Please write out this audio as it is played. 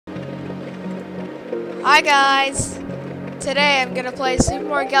Hi guys! Today I'm gonna play Super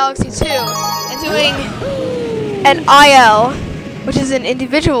Mario Galaxy 2 and doing an IL, which is an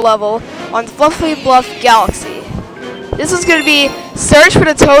individual level on Fluffy Bluff Galaxy. This is gonna be Search for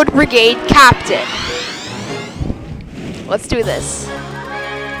the Toad Brigade Captain. Let's do this.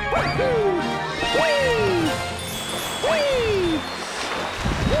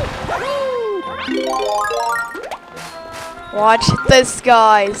 Watch this,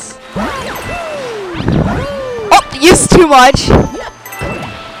 guys. Oh, used too much.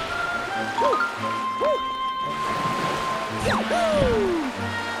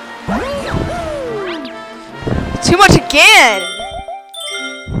 Too much again.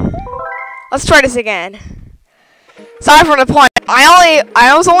 Let's try this again. Sorry for the point.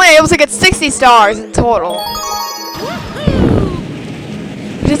 I was only able to get 60 stars in total,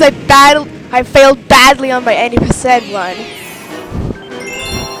 which is I failed badly on my 80% run.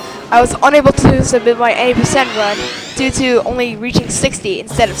 I was unable to submit my 80% run due to only reaching 60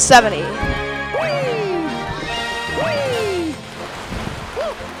 instead of 70.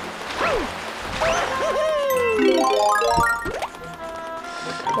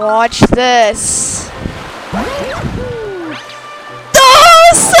 Watch this.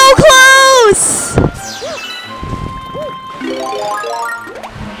 Oh, so close!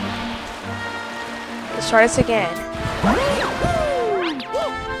 Let's try this again.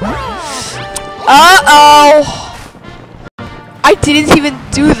 Uh-oh! I didn't even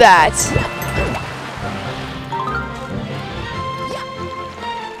do that.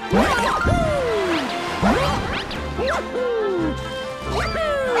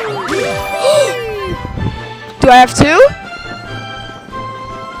 Do I have two?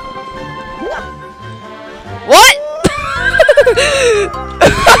 What?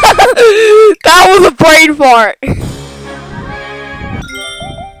 That was a brain fart.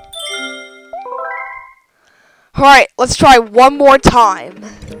 Alright, let's try one more time.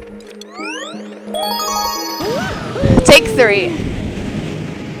 Take 3.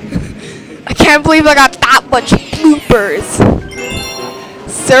 I can't believe I got that much bloopers.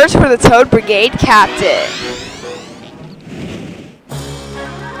 Search for the Toad Brigade Captain.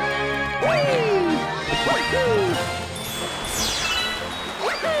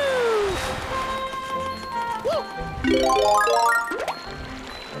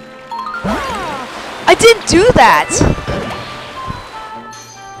 I didn't do that.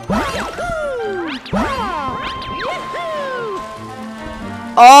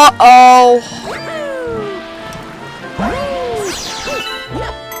 Uh-oh.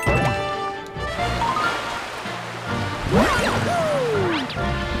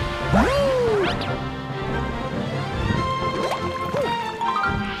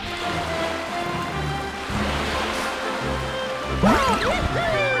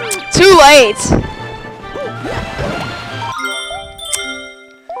 Too late.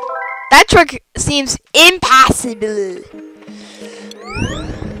 That trick seems impossible.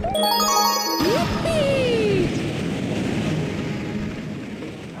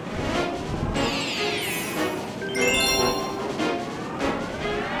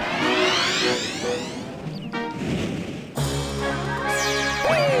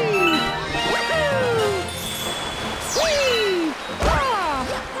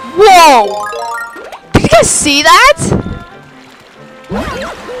 Whoa! Did you guys see that?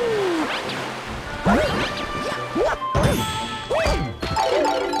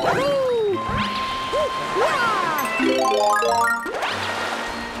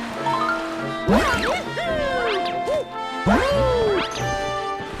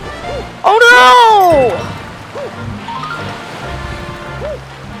 Oh no!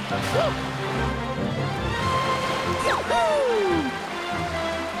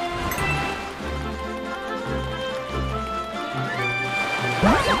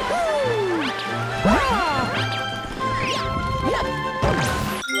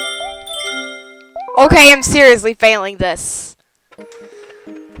 Okay, I'm seriously failing this.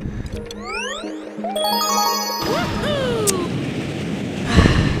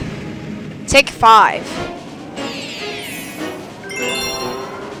 Take 5.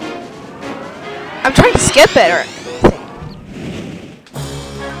 I'm trying to skip it or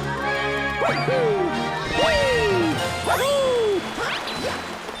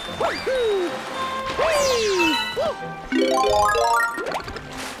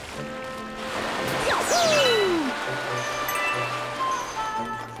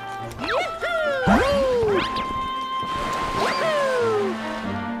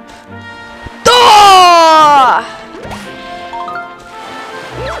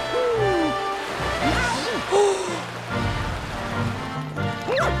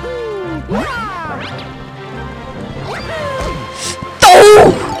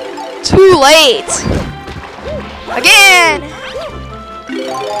Oh! Too late! Again!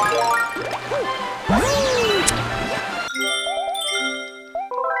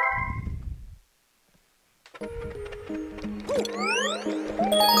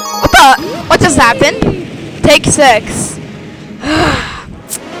 What just happened? Take 6.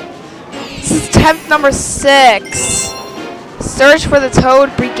 This is attempt number 6. Search for the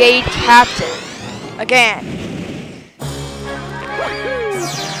Toad Brigade Captain. Again.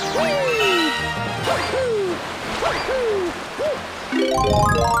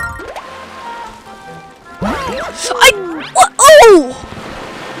 What? Oh!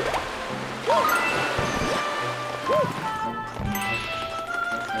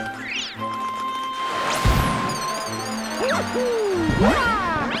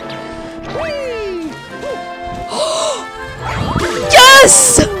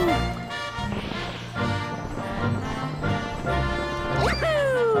 Yes!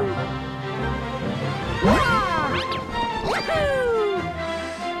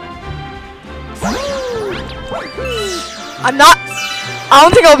 I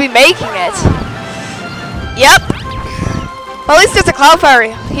don't think I'll be making it. Yep. Well, at least there's a cloud fire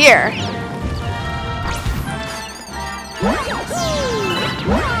here.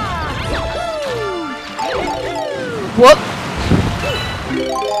 Whoop.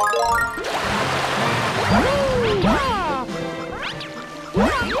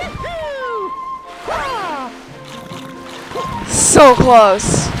 So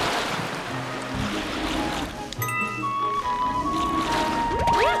close.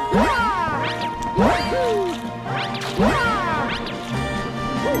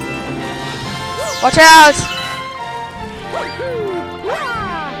 Watch out!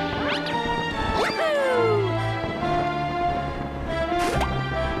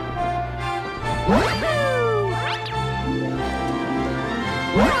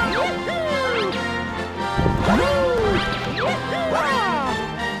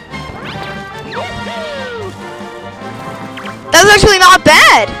 That's actually not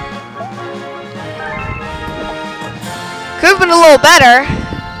bad. Could have been a little better.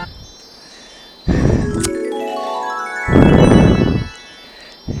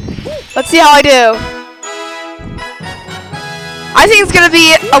 Let's see how I do. I think it's gonna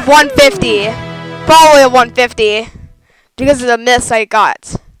be a 150. Probably a 150. Because of the miss I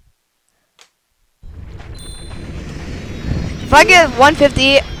got. If I get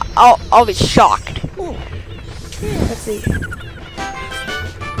 150, I'll be shocked. Let's see.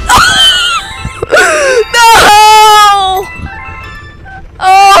 No!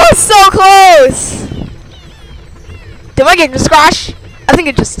 Oh, so close! Did I get a scratch? I think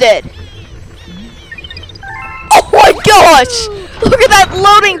it just did. Oh my gosh! Look at that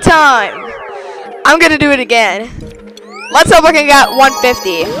loading time! I'm gonna do it again. Let's hope I can get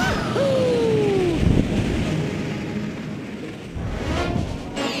 150.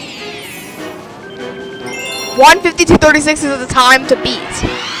 $152.36 is the time to beat.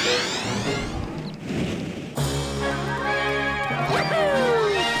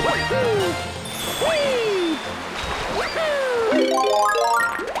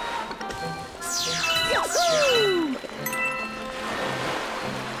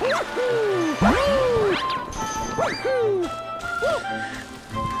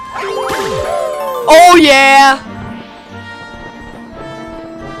 Oh yeah!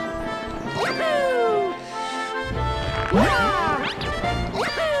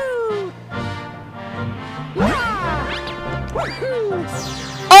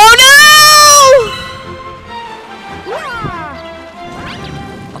 Oh no!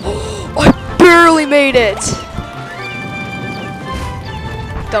 Oh, I barely made it.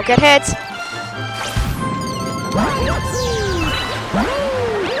 Don't get hit.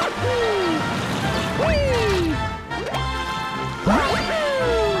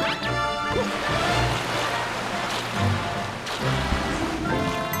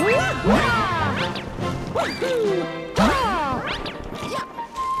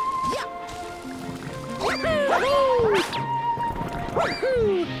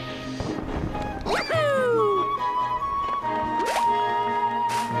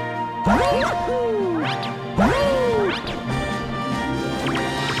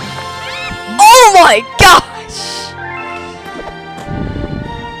 Oh my gosh!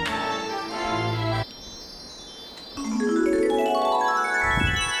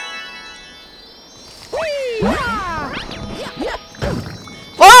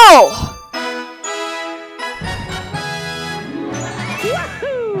 Whoa!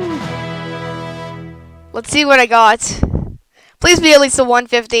 Let's see what I got. Please be at least a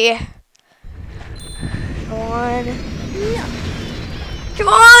 150. Come on. Come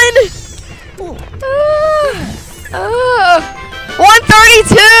on!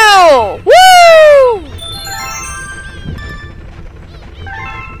 132! Woo!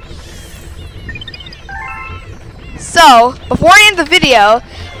 So, before I end the video,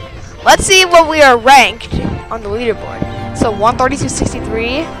 let's see what we are ranked on the leaderboard. So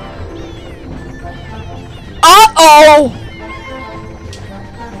 132.63. Uh-oh!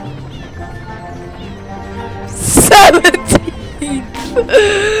 17th.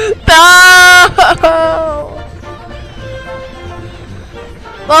 No!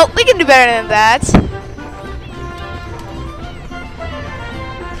 Well, we can do better than that.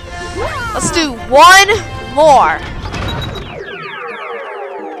 Let's do one more.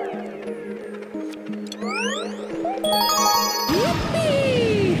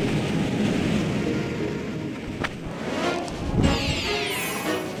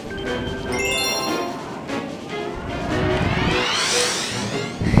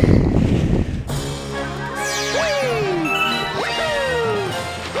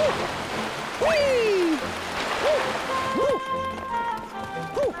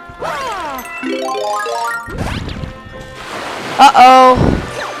 Uh-oh.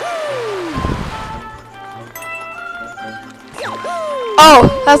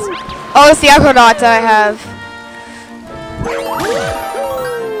 Oh, it's the Aquanaut I have.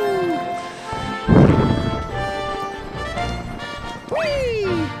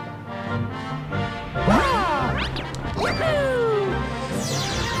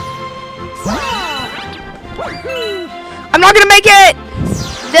 I'm not gonna make it!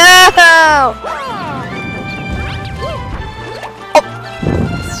 No!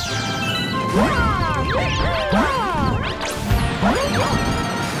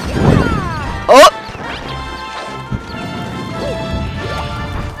 Oh!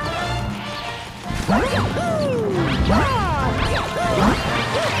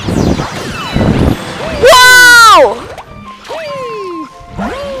 Wow!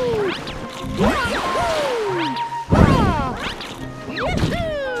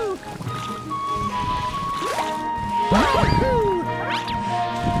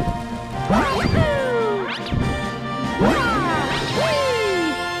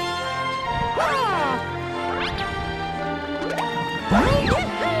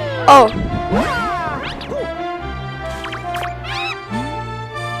 Oh.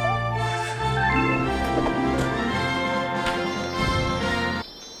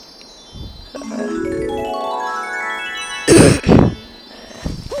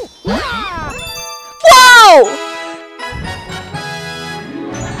 Whoa!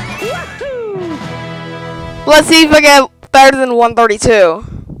 Let's see if I get better than 132.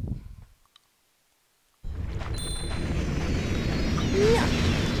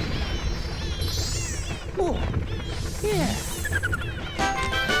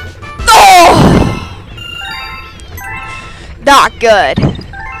 Not good.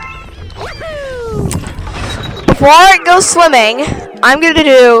 Before I go swimming, I'm gonna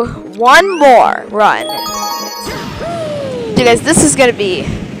do one more run. Because this is gonna be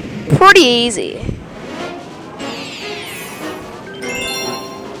pretty easy.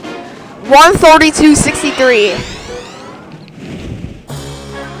 132.63.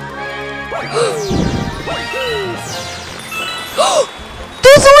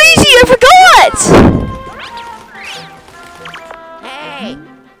 There's Luigi! I forgot!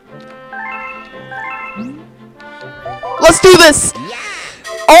 Let's do this!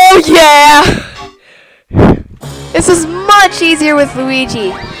 Oh yeah! This is much easier with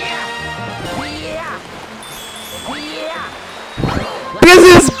Luigi. Because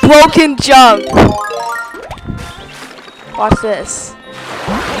of his broken jump. Watch this.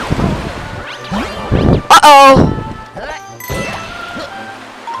 Uh-oh!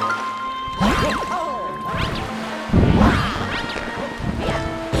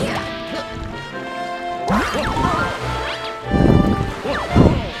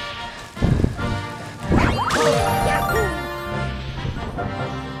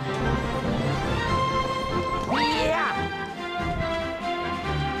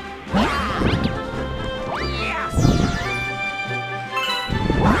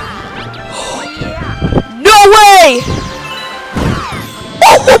 No way!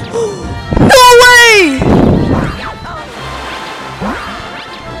 Oh! No way!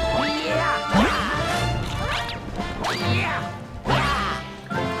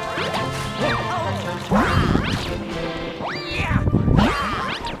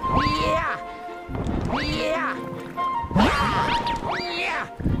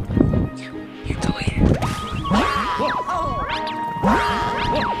 You deleted it.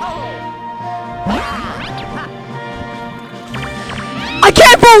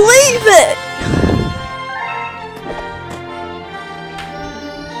 believe it!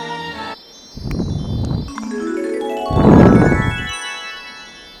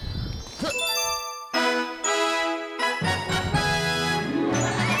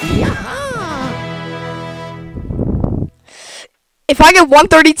 If I get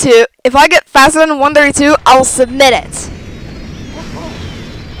 132, if I get faster than 132, I'll submit it.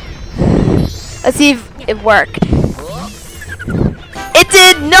 Let's see if it worked. It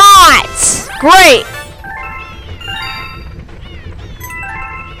did not! Great!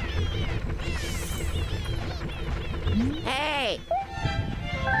 Hey!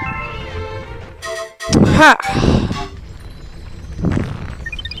 Huh.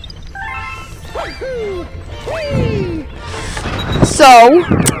 So,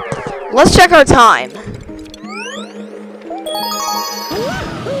 let's check our time.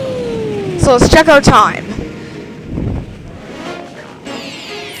 So let's check our time.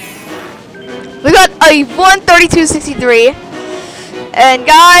 We got a 1:32:63. And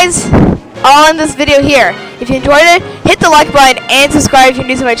guys, I'll end this video here. If you enjoyed it, hit the like button and subscribe if you're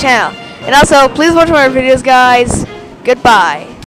new to my channel. And also, please watch my videos, guys. Goodbye.